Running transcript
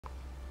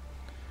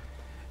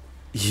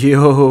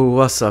Yo,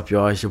 what's up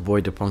y'all? It's your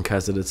boy the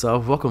Punkhazard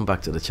itself. Welcome back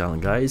to the channel,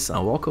 guys,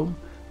 and welcome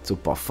to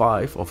part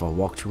 5 of our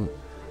walkthrough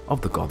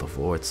of the God of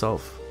War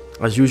itself.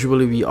 As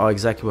usually, we are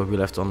exactly where we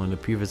left on in the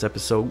previous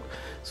episode,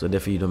 so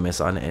definitely don't miss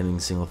out on any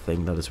single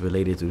thing that is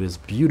related to this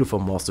beautiful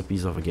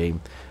masterpiece of a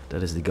game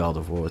that is the God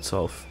of War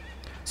itself.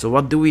 So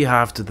what do we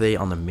have today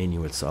on the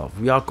menu itself?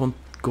 We are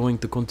going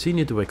to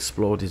continue to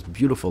explore this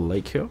beautiful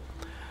lake here.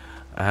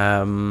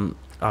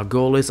 Our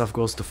goal is, of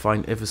course, to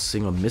find every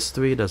single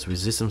mystery that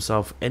resists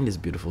himself in this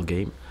beautiful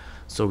game,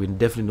 so we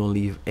definitely don't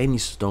leave any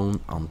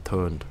stone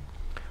unturned.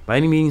 By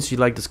any means, you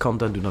like this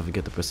content, do not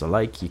forget to press a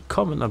like, you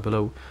comment down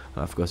below,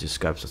 and of course you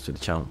subscribe to the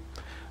channel.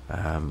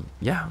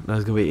 Yeah,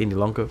 that's gonna wait any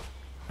longer,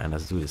 and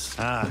let's do this.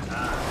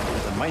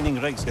 The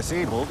mining rig's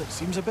disabled. It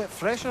seems a bit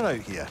fresher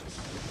out here.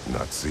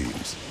 Not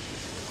seems.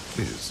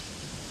 Is.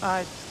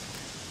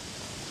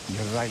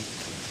 You're right.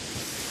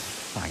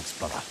 Thanks,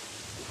 brother.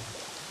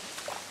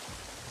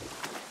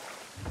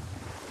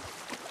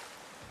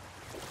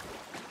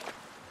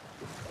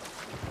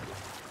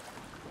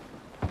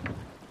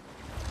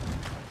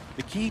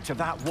 The key to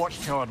that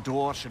watchtower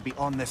door should be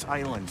on this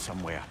island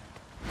somewhere.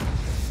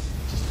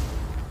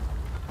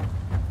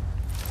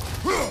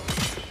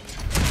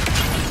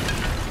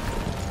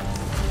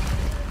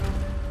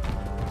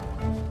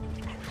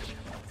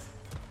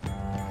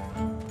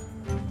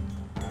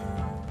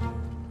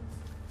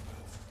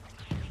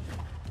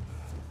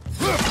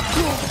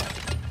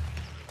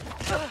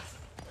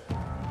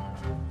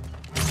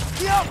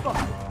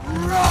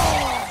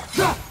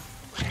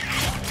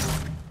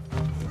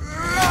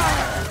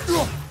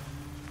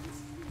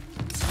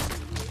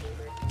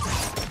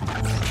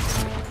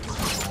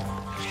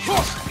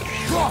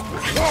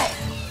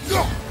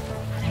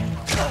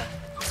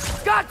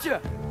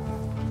 Gotcha!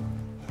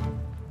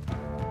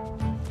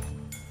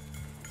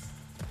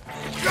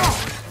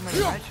 Oh my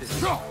wretches.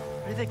 Where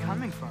are they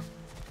coming from?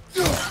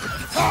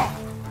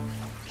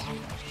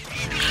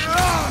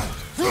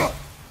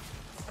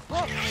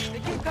 Look! They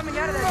keep coming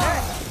out of their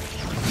head!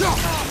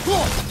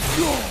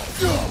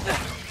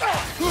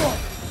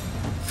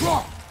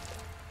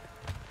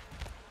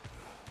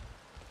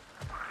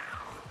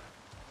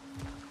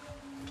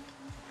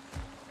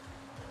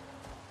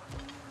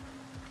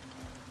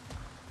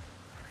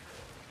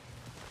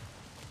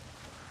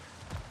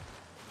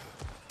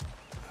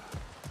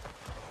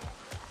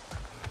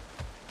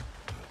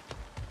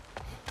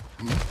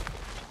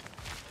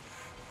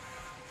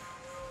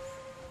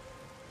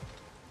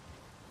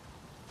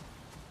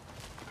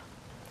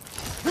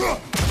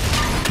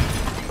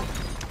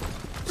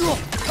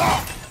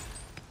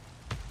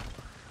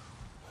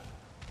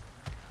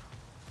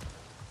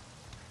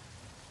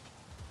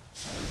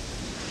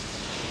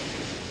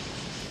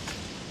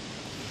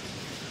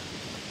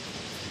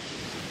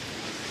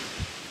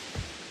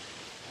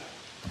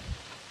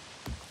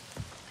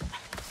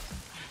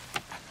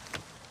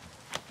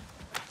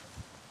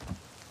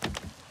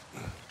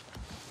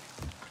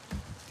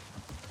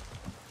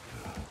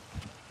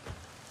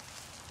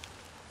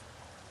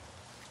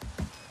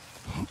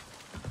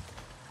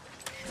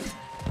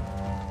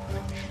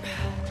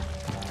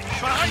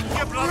 Behind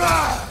you,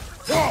 brother!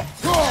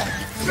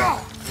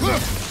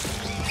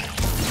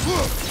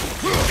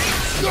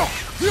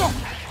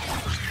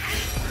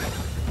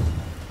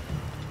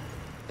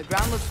 The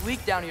ground looks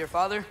weak down here,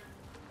 Father.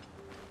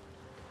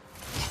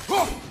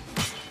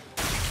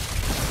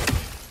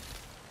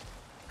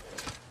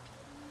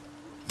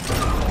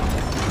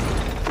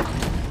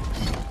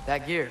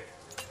 That gear.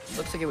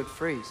 Looks like it would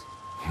freeze.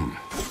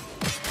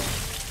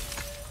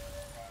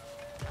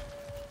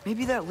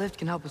 Maybe that lift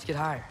can help us get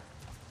higher.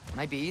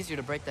 Might be easier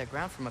to break that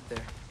ground from up there.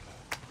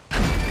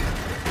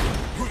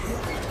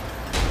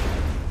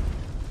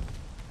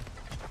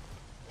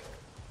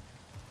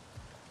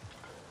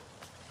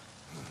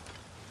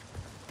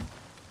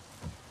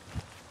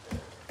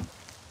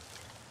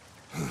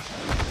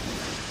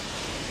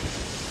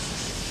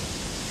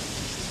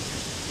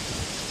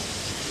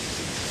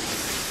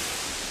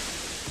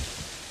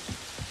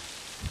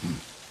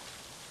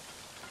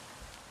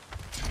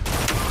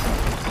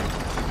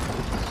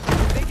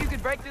 Think you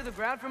could break through the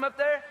ground from up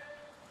there?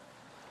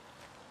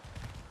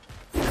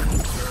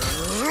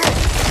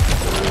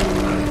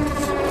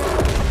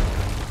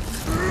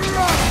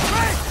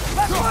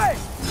 Behind you!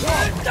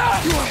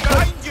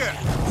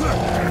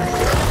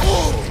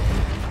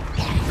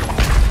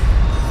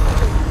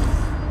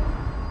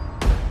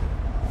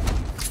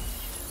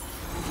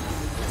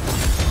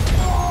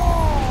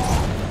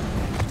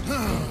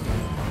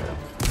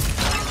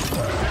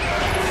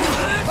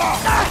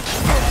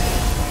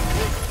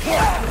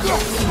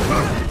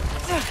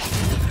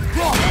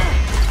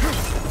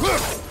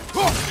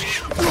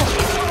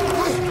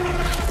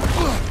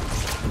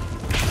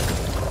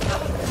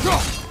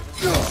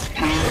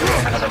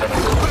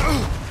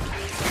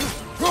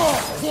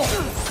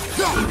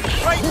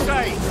 Right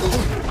side!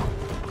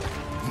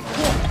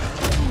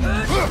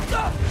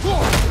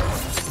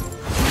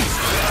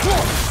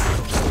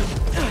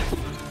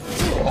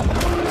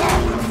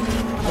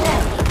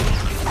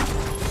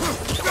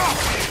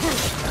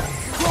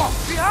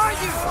 Behind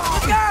you!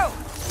 Look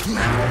out!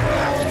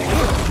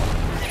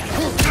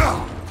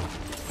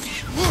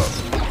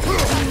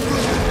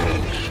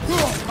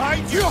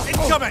 Behind you!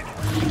 Incoming!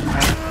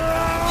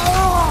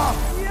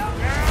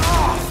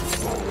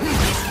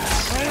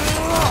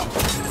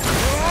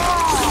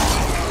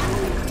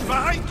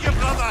 Behind you,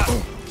 brother!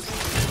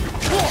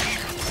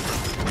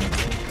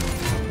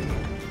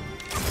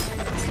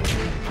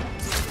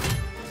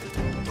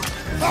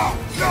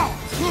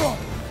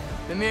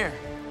 Mimir,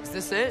 is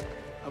this it?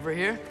 Over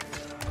here?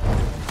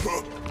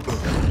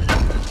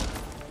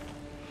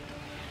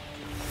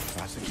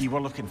 That's the key we're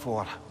looking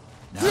for.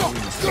 Now we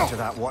must get to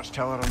that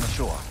watchtower on the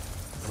shore.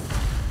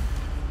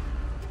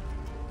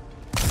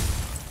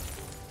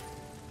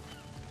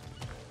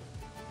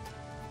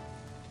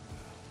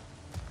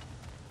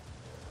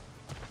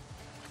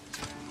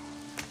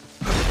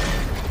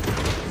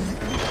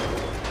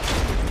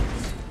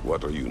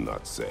 What are you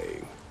not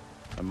saying?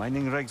 The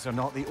mining rigs are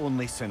not the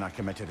only sin I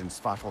committed in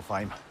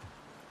Svartalfheim.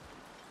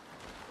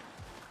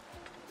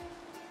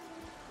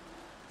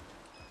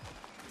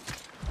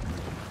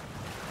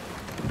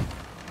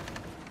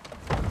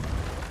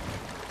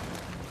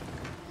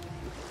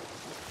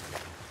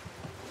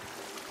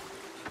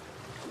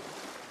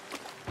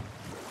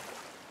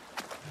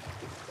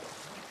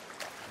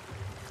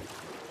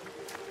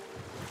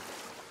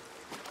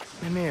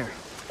 Mimir,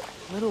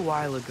 a little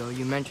while ago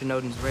you mentioned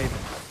Odin's ravens.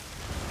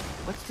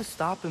 What's to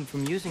stop him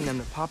from using them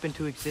to pop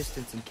into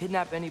existence and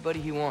kidnap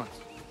anybody he wants?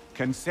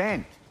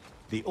 Consent.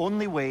 The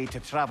only way to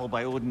travel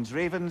by Odin's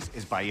ravens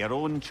is by your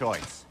own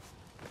choice.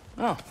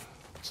 Oh,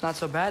 it's not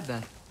so bad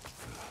then.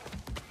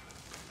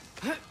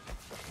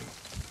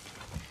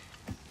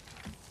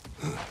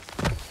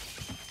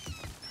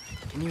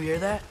 Can you hear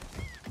that?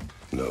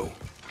 No.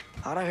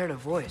 Thought I heard a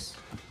voice.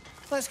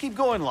 Let's keep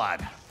going,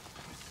 lad.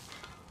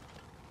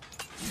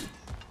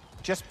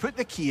 Just put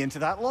the key into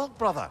that lock,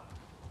 brother.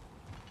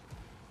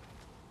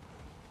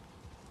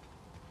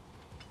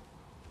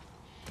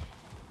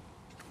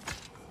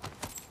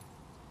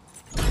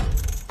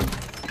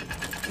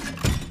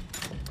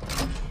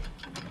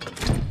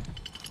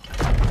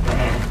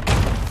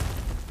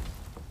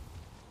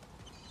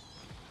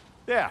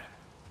 There.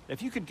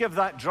 If you could give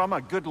that drum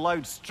a good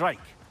loud strike.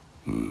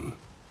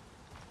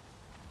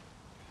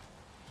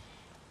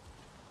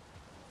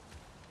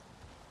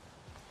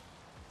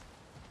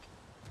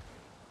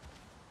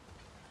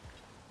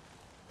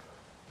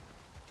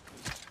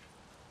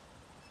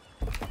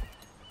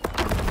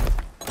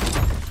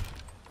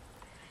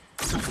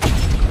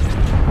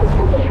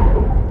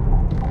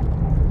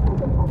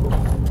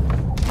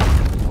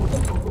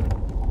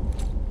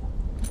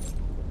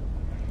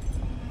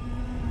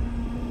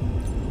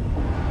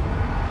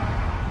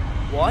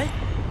 What?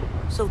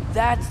 So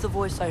that's the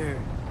voice I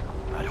heard.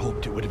 I'd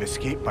hoped it would have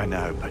escaped by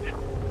now, but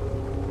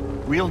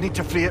we'll need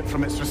to free it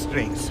from its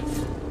restraints.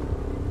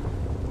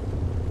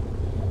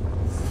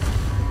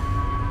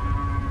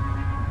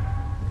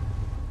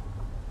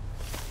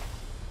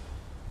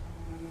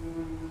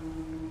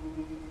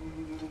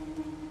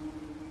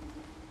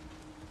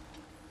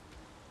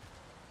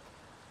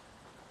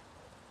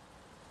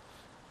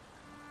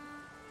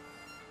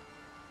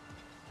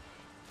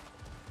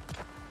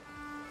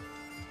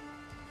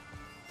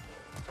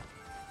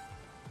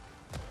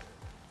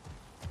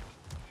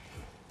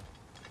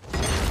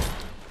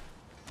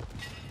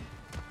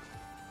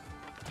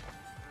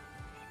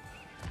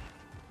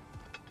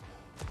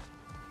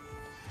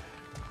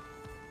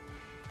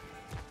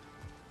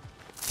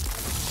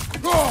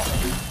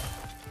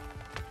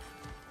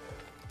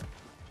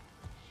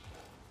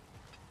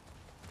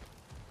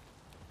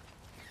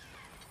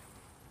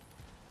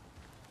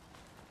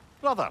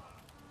 Brother,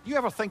 you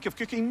ever think of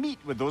cooking meat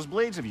with those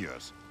blades of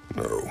yours?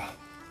 No.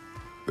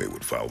 They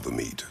would foul the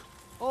meat.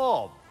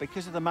 Oh,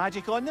 because of the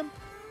magic on them?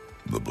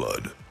 The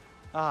blood.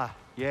 Ah,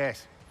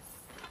 yes.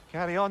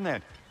 Carry on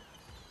then.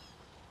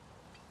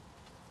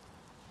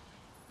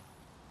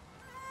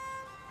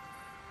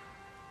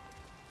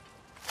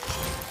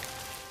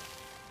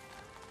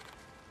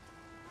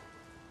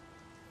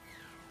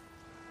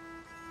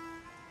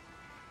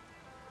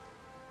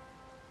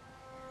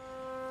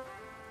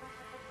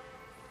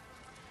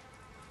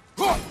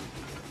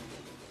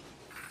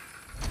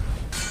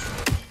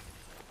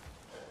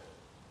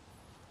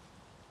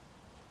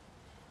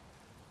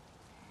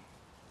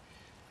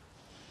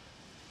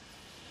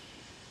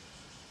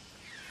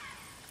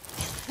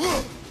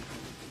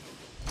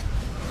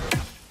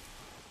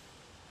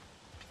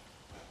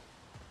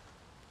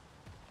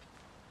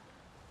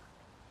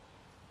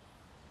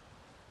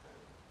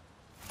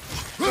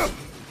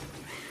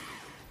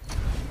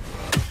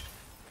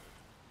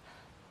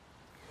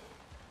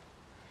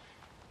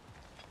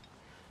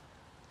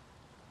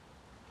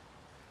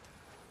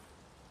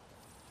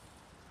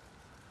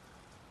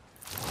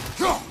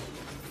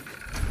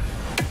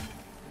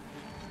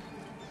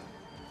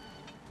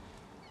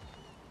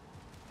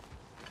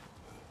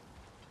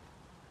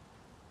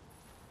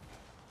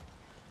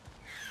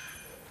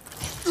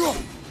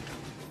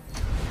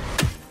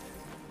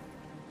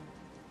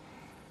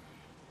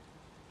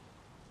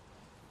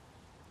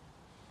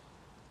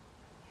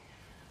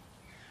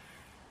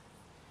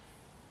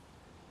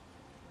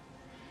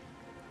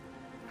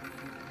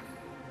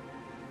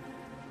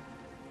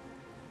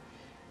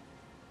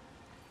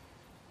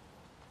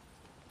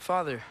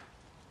 Father,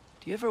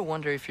 do you ever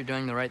wonder if you're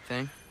doing the right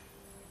thing?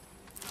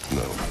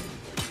 No.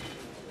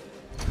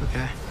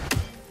 Okay.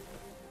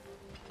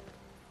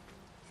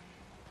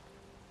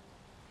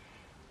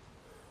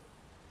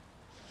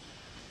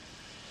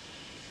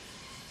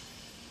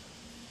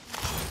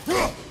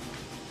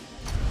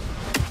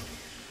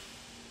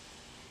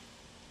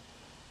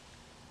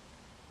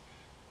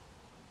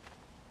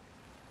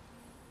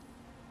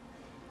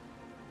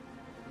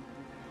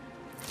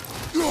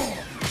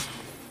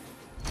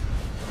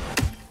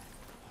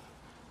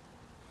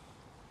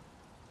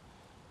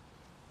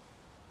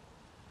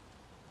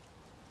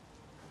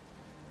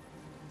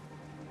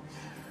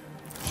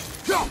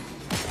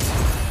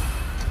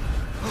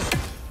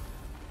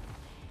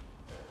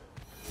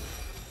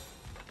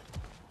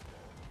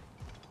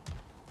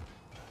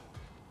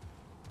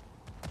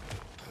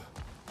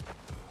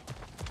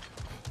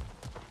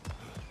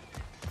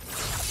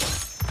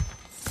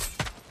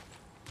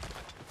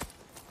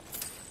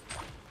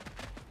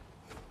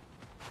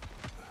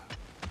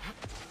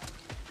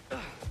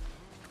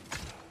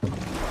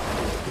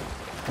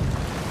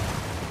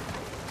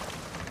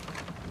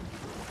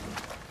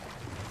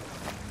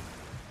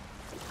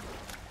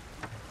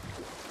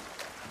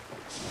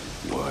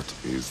 What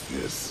is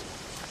this?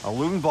 A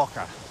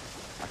LyngBakr.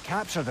 I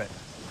captured it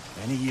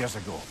many years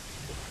ago.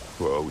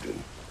 For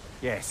Odin.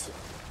 Yes.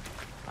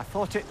 I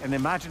thought it an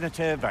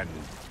imaginative and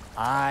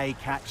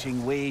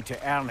eye-catching way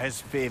to earn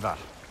his favor.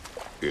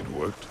 It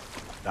worked?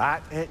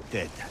 That it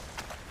did.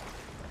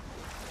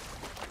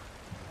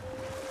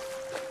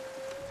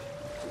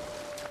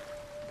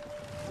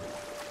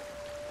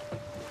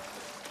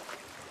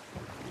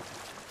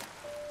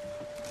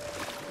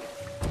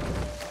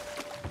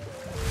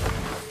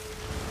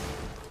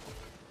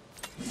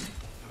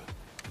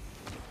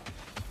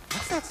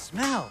 What's that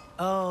smell?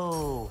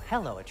 Oh,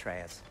 hello,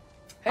 Atreus.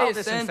 Hey, I'll Sin.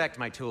 disinfect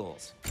my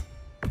tools.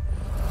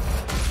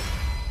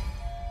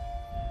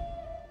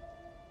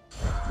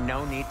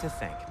 No need to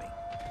thank me.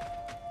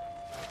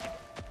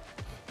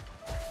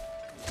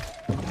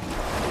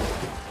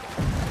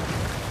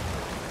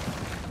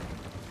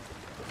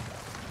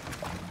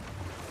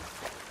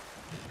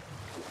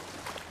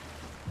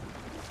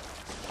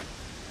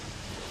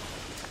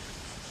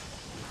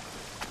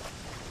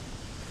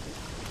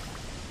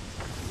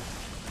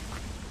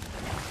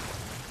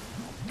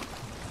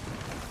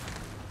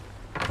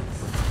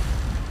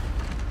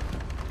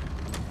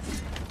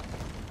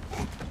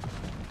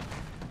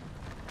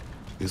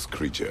 This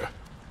creature,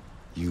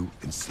 you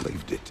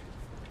enslaved it.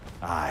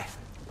 Aye.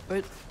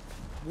 But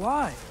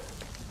why?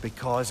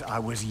 Because I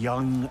was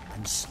young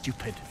and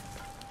stupid.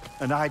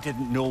 And I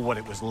didn't know what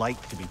it was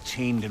like to be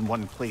chained in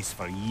one place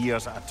for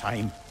years at a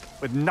time,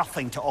 with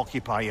nothing to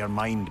occupy your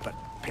mind but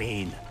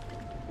pain.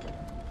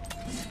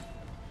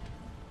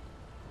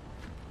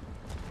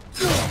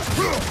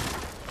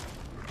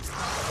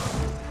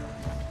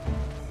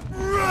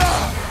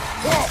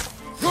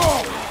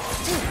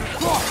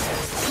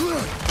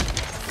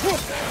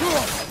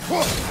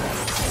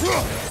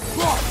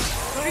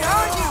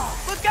 Behind you!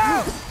 Look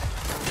out!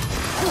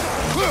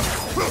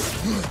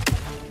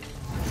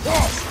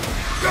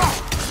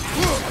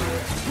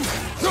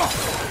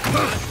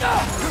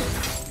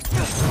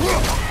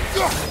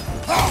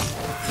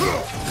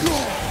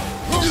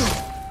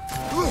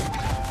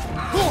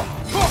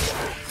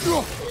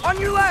 On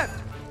your left!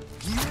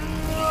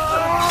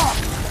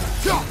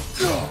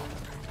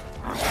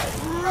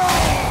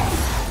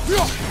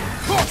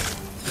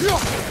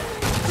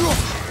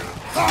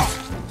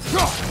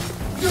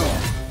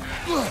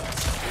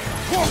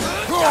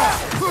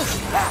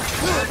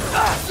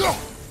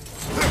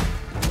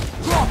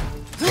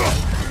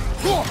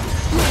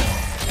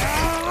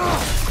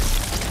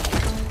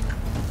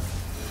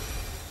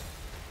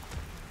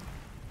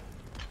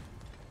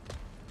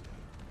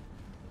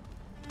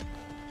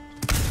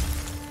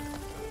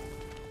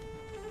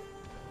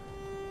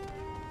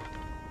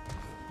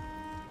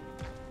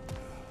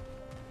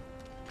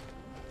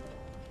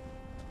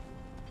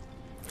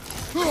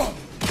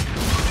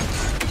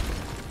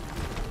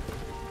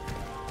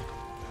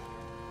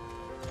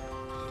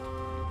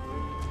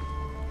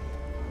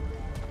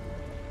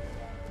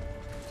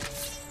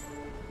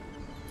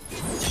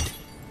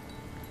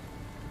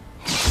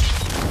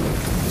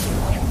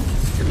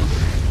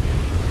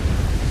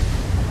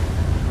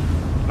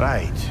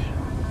 Right.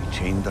 You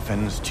chained the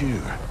Finns too.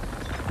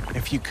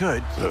 If you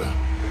could...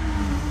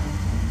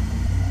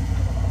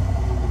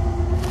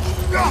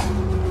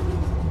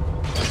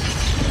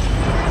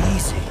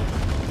 Easy.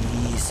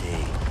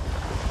 Easy.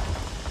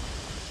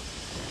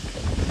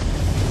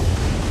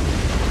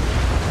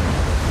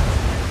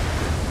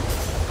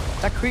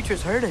 That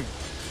creature's hurting.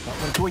 But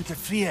we're going to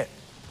free it.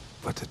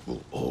 But it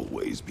will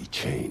always be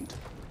chained.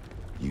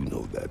 You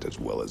know that as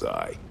well as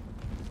I.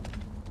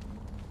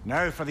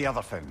 Now for the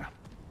other Finn.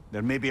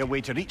 There may be a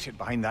way to reach it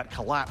behind that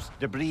collapsed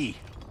debris.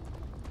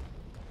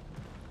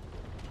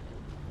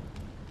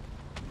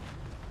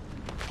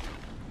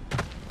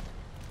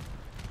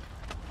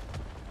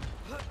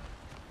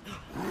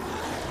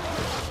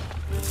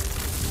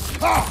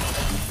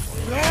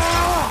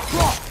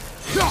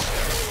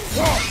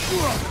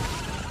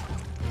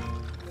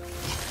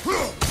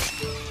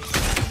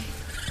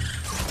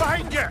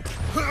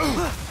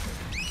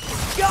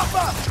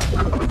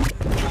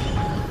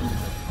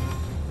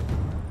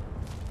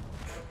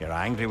 You're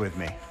angry with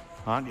me,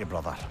 aren't you,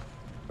 brother?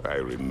 I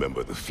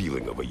remember the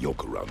feeling of a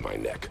yoke around my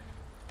neck.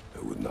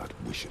 I would not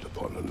wish it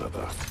upon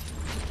another.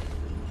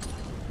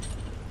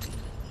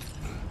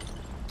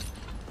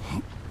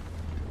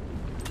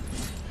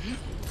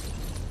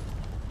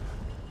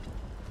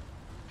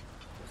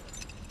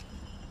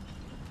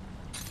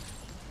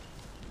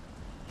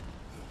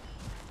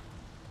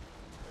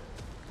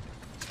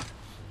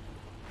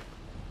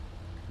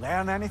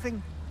 Learn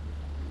anything?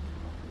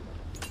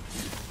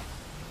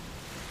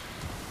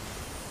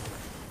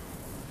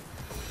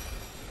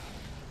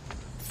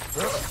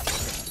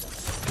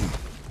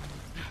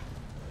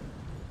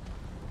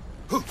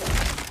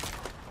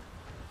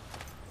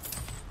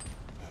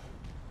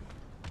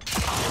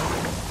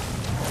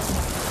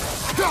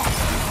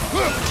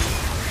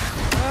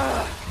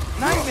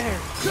 Nightmare!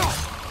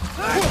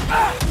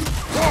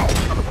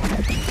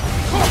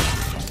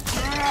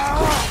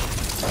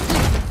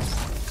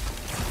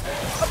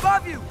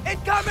 Above you!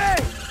 Incoming!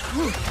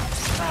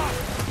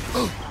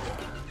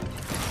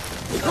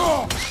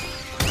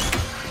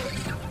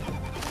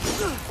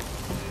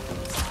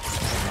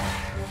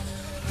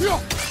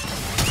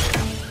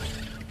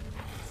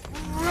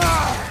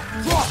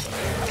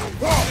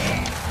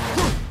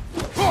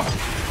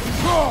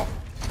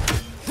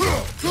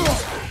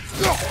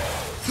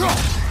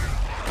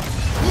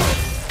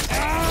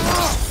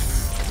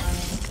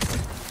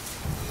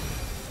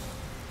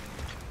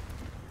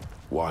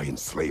 Why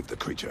enslave the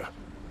creature?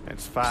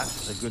 Its fat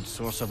is a good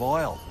source of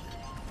oil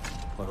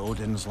for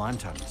Odin's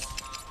lanterns.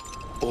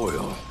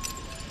 Oil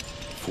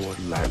for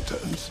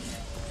lanterns.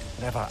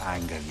 Whatever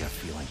anger you're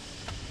feeling,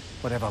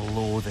 whatever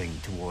loathing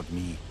toward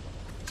me,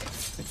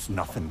 it's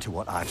nothing to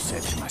what I've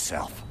said to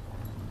myself.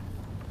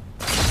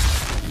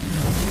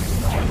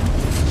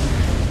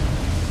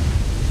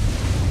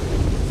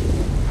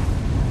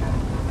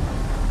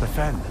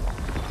 Defend,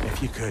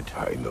 if you could.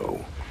 I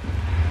know.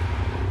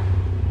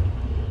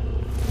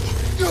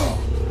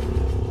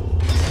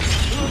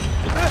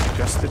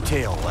 Just the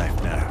tail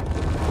left now.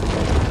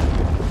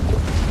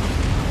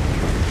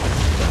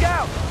 Look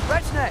out!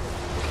 Wretch neck!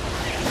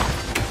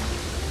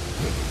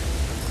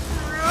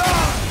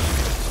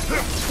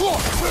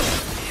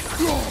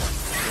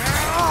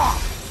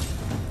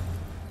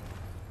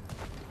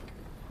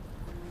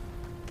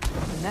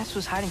 The nest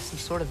was hiding some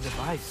sort of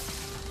device.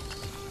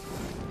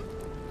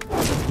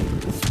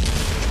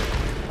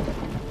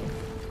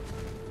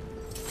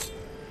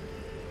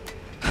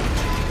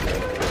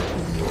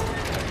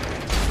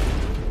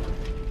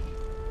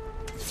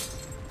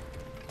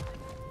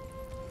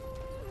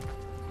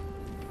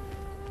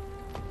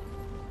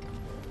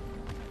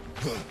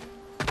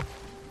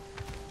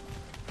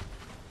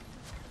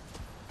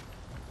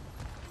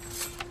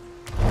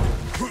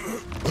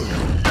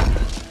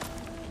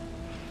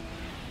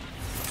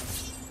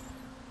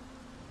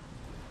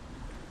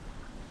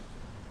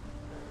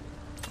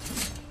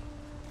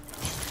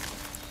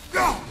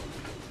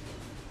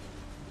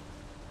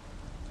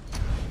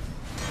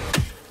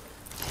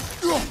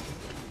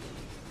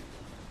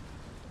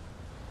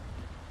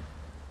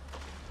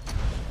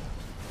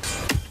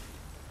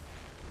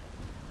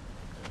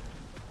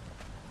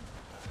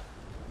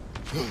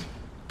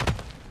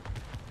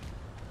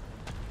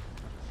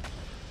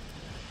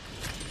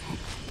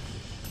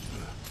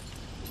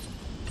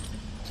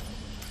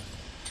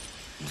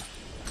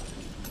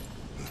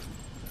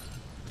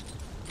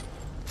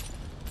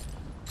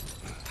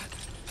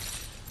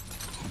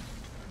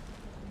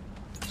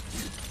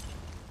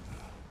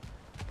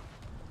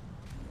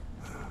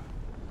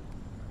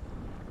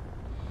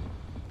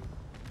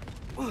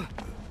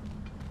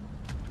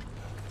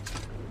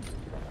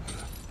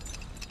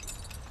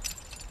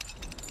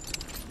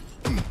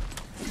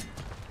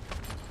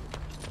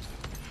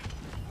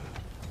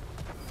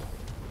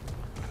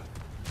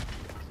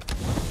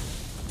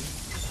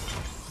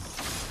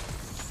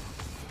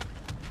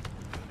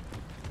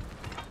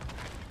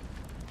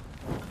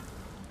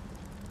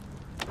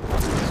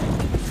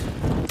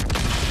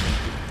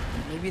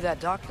 Maybe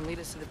that dock can lead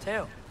us to the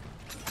tail.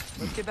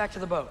 Let's get back to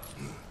the boat.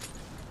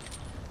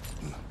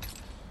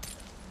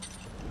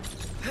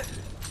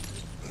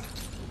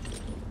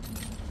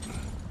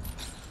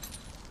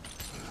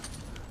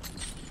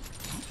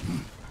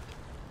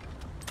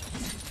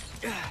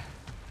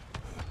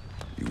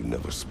 You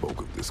never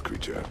spoke of this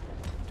creature.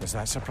 Does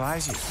that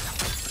surprise you?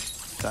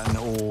 That an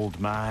old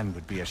man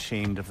would be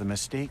ashamed of the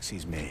mistakes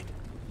he's made?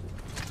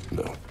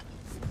 No.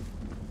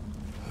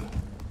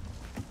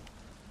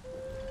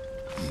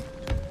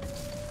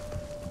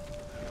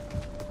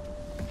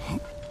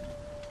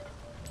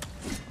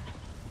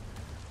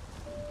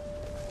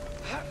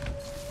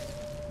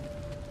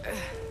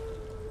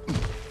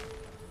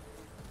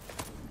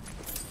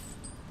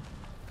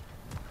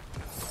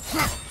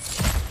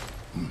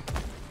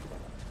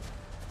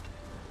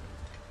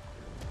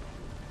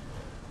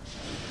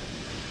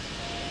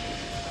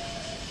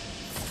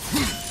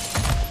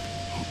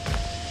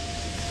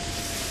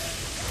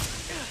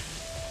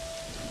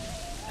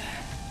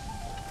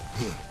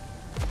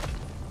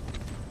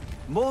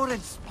 More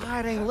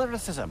inspiring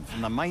lyricism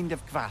from the mind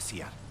of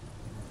Kvasir.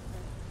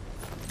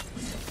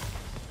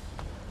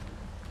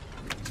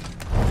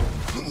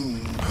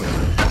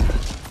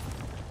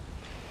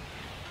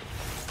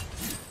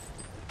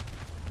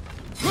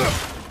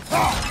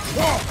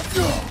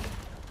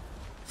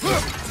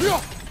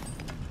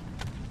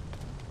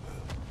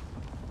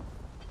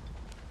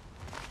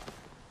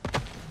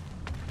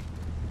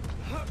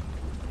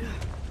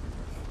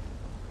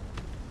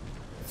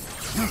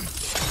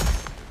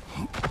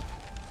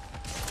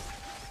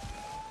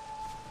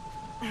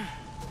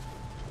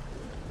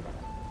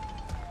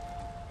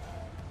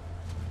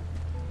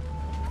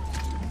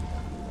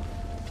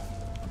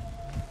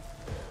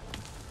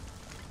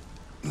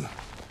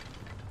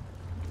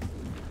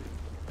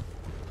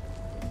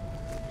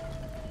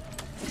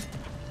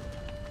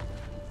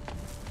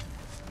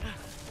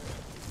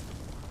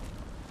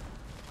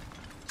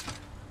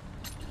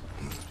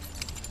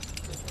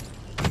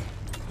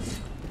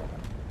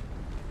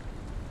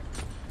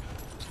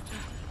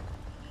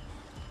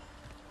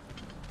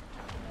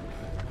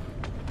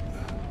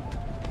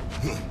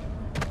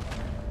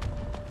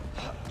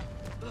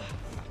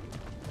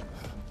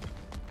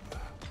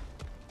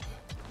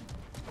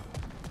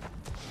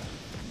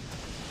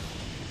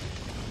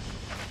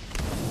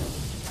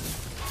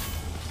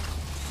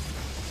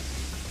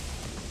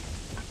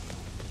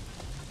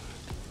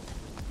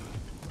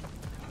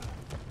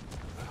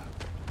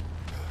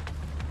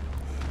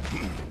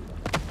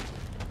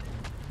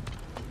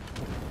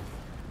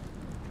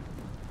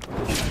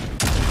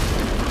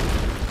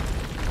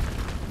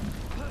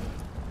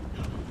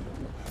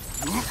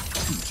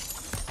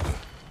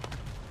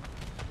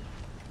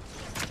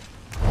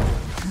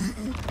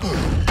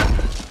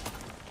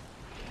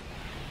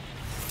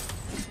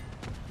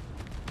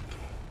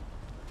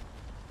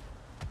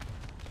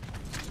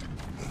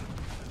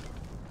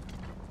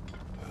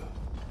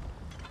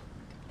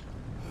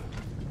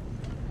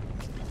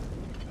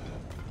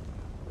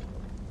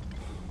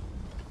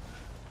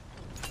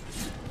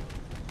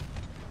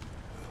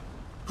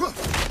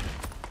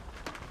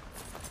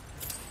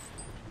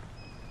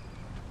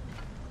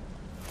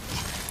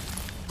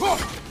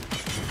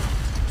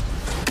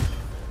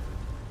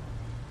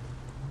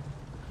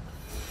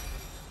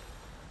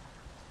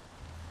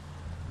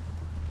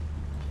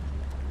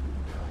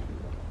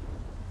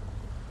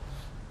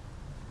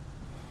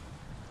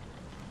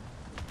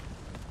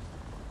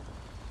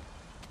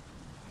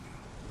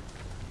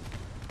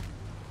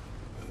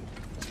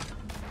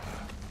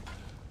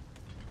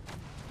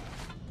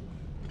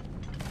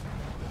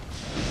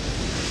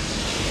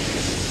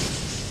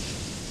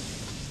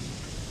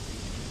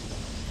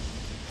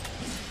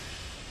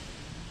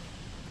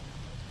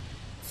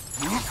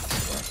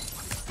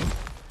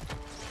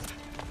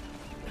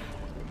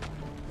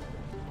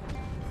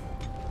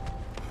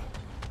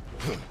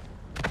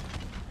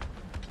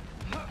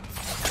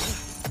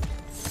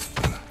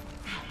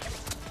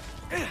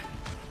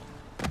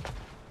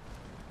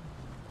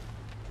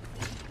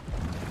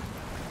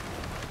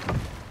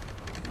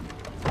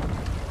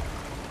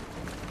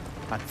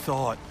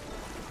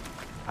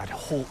 I'd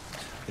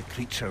hoped the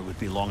creature would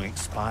be long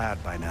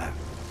expired by now.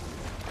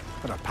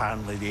 But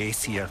apparently the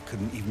Aesir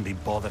couldn't even be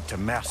bothered to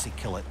mercy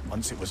kill it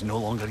once it was no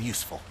longer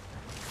useful.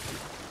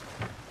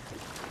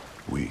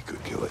 We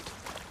could kill it.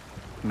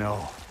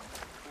 No.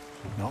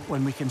 Not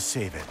when we can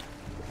save it.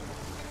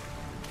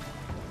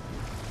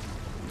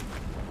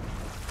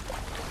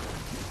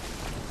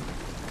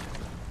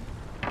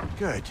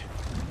 Good.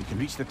 We can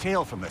reach the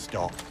tail from this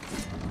dock.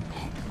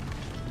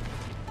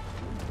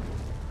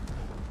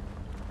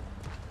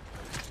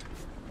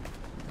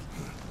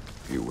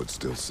 You would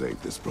still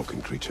save this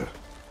broken creature.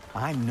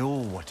 I know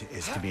what it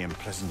is to be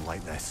imprisoned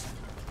like this.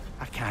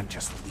 I can't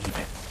just leave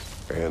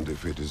it. And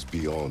if it is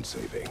beyond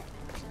saving?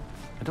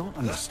 I don't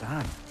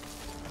understand.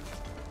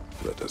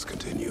 Let us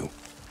continue.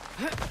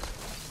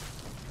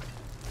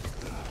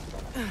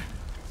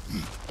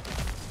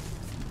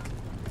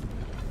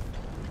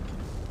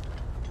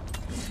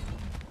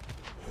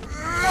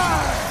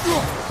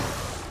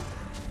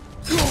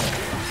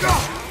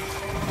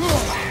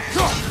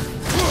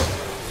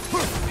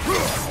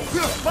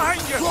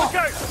 Behind you! Look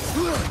out!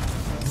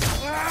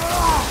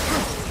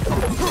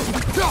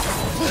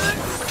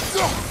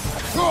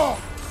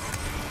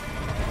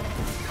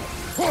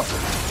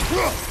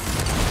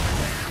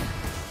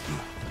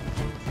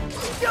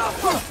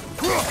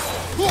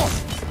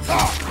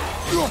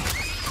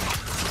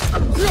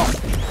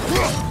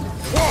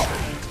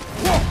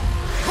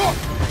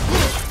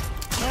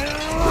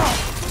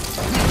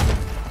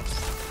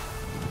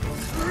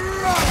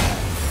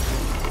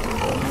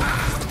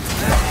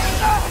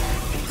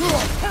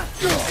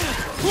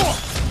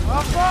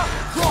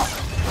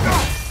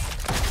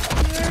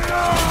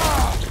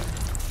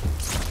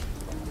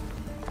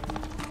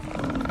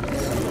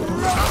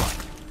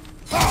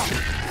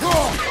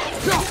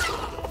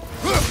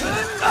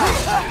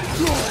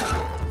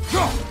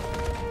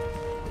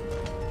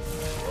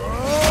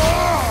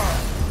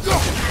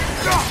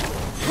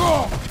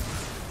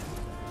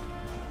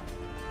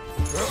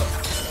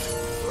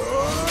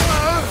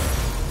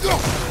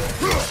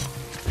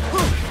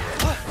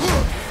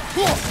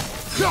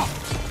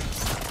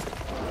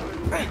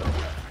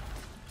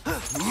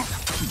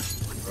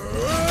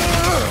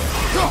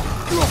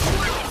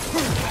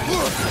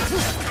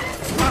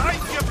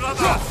 Behind you,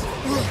 brother!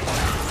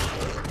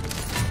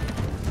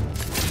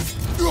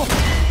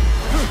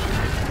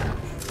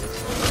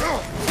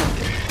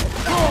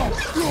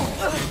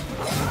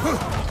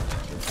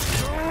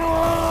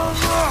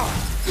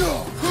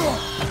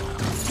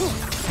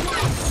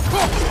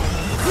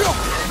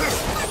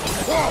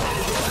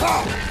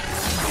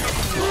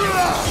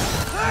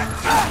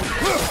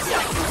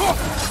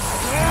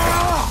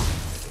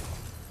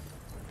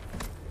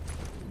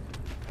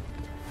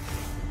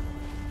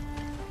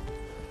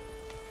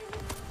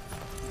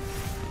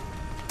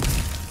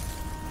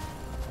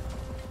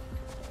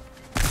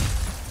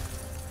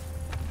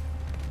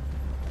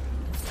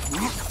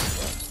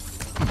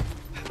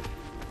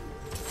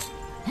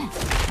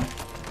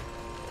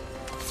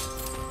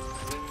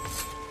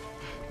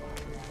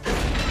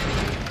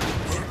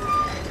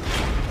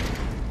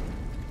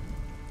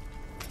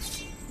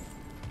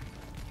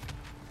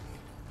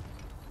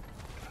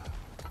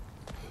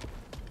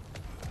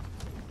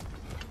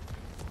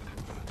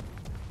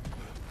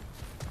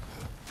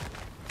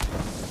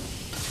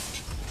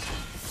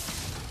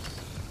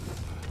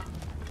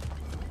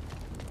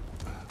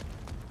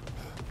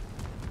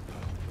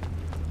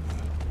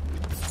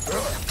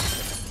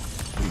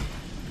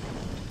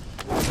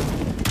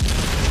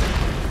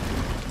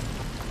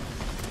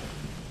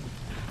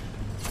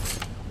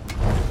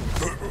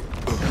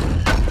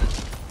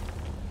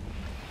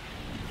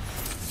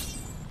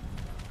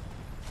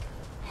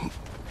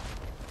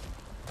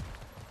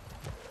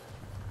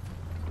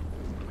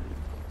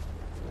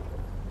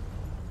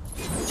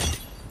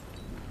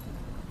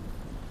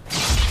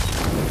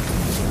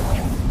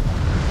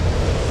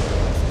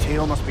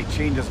 Tail must be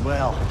chained as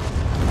well.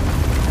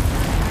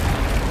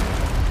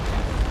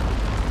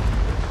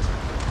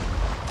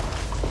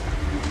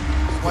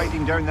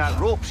 Sliding down that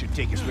rope should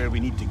take us where we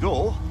need to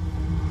go.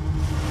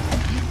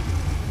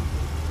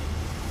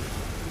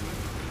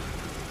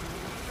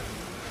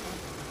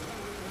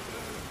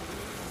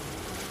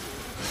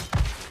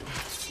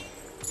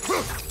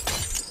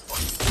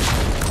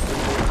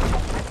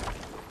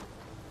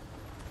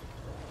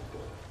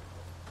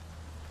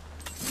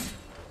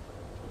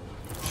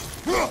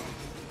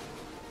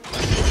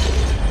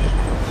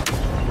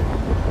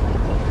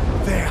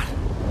 There!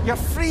 You're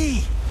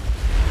free!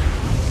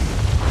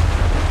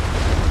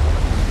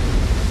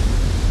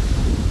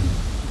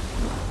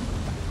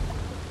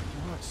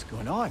 What's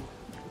going on?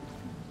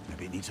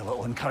 Maybe it needs a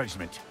little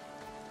encouragement.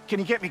 Can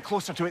you get me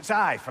closer to its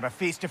eye for a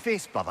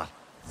face-to-face, brother?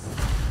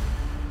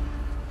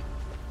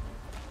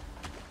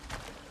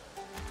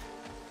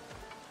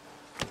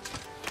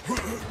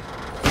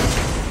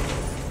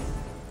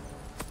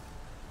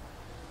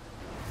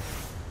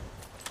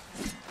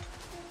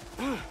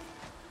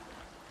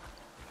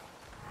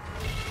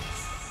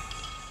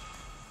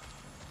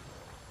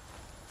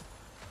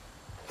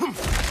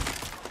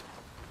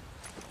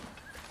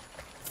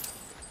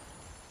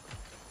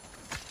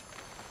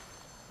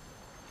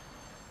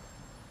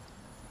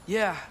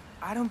 Yeah,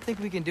 I don't think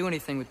we can do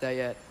anything with that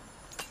yet.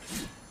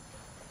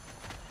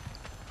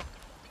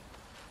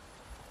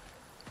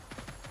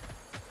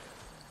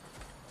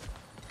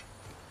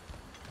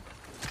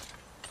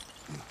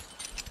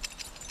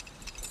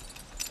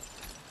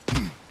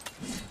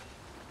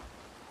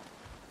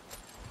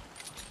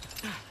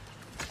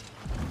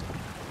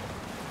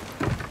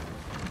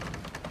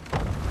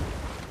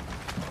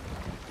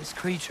 This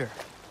creature,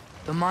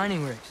 the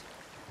mining rigs,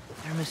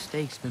 they're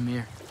mistakes,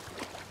 Mimir.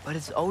 But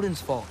it's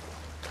Odin's fault.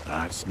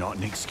 That's not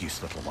an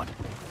excuse, little one.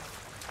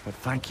 But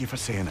thank you for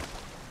saying it.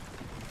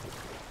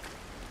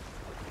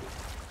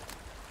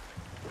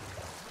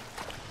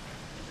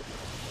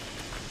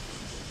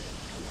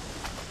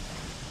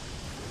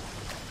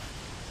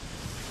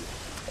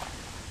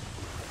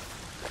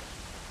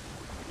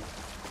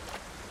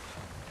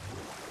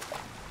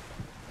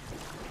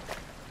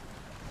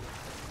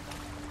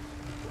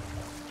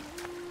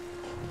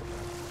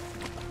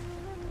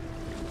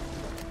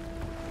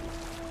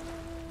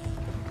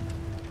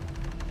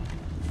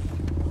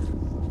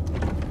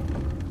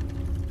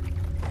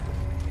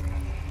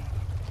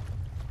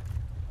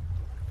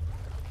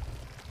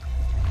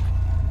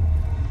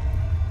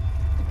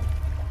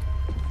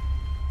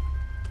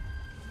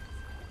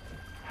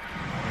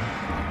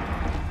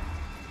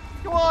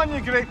 Come on,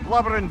 you great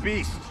blubbering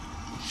beast!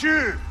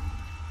 Shoo!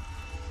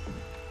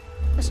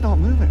 It's not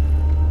moving.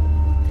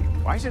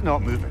 Why is it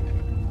not moving?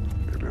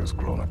 It has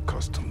grown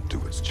accustomed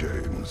to its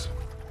chains.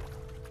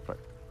 But...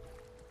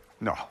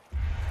 No.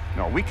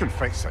 No, we can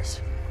fix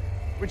this.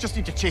 We just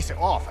need to chase it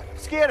off and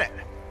scare it.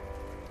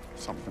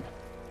 Something.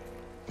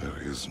 There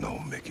is no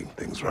making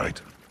things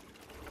right.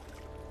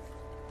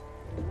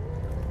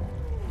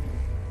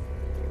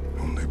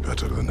 Only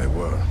better than they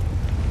were.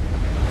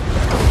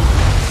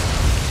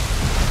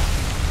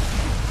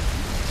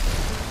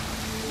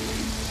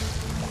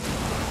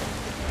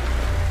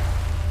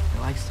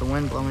 It likes the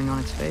wind blowing on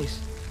its face.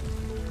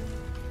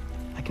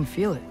 I can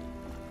feel it.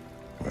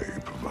 May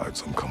you provide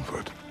some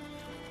comfort.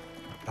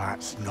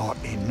 That's not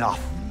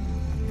enough.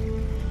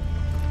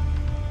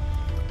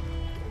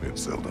 It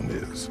seldom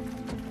is.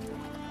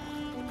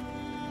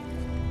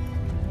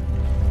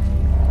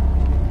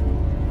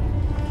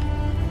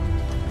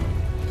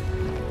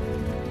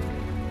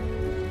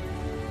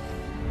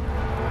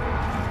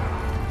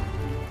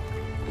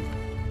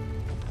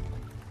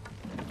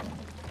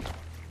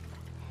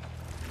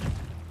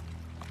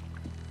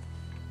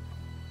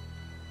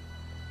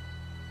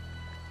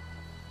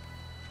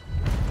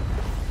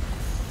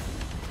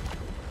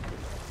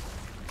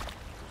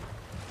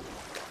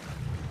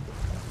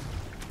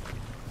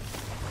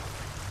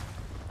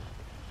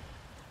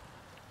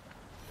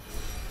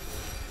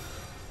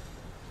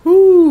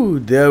 Woo!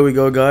 There we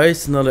go,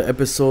 guys. Another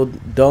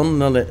episode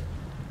done.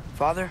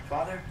 Father,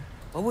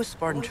 what was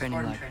Spartan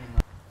training like?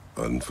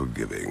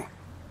 Unforgiving.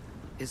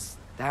 Is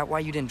that why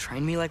you didn't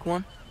train me like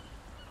one?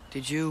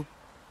 Did you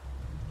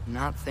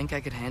not think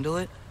I could handle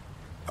it?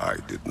 I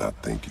did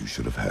not think you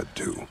should have had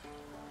to.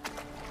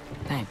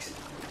 Thanks.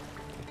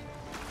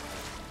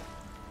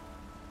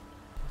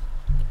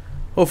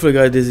 Hopefully,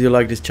 guys, you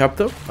like this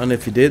chapter, and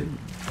if you did,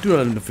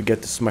 do not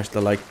forget to smash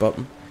the like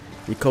button,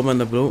 you comment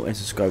down below, and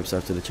subscribe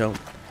yourself to the channel.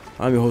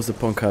 I'm your host, the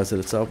podcast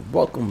itself.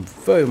 Welcome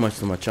very much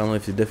to my channel.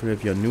 If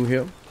you're new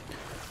here,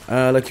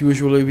 like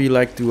usually, we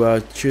like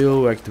to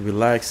chill, we like to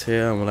relax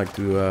here, and we like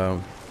to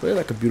play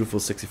like a beautiful,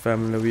 sexy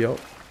family that we are.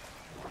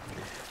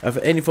 If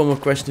any form of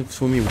questions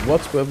for me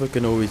whatsoever, you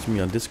can always reach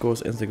me on Discord,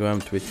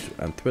 Instagram, Twitch,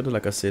 and Twitter.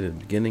 Like I said at the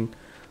beginning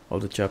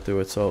of the chapter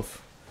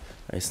itself,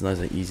 it's nice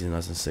and easy,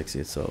 nice and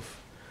sexy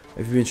itself.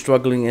 If you've been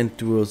struggling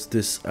into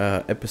this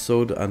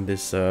episode and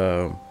this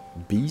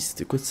beast,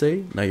 you could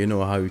say, now you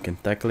know how you can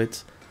tackle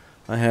it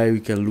and how you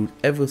can loot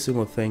every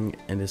single thing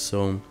in this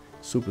zone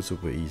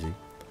super easy.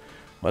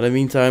 But in the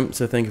meantime,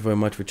 so thank you very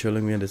much for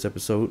chilling me in this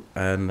episode,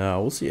 and I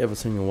will see every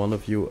single one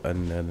of you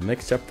in the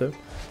next chapter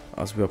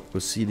as we are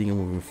proceeding and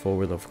moving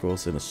forward, of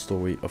course, in the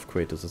story of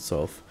Kratos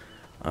itself,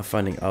 and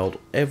finding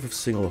out every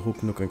single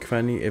hook, nook and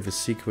cranny, every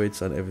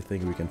secrets and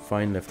everything we can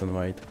find left and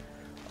right,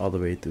 all the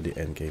way to the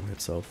end game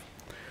itself.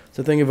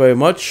 So thank you very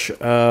much.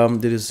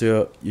 This is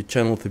your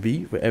channel to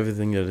be for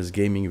everything that is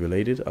gaming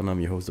related, and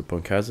I'm your host, the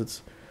Punk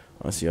Hazards.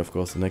 I'll see you, of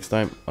course, the next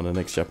time on the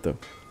next chapter.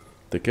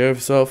 Take care of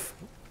yourself.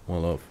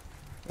 One love,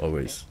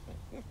 always.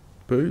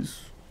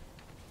 Peace.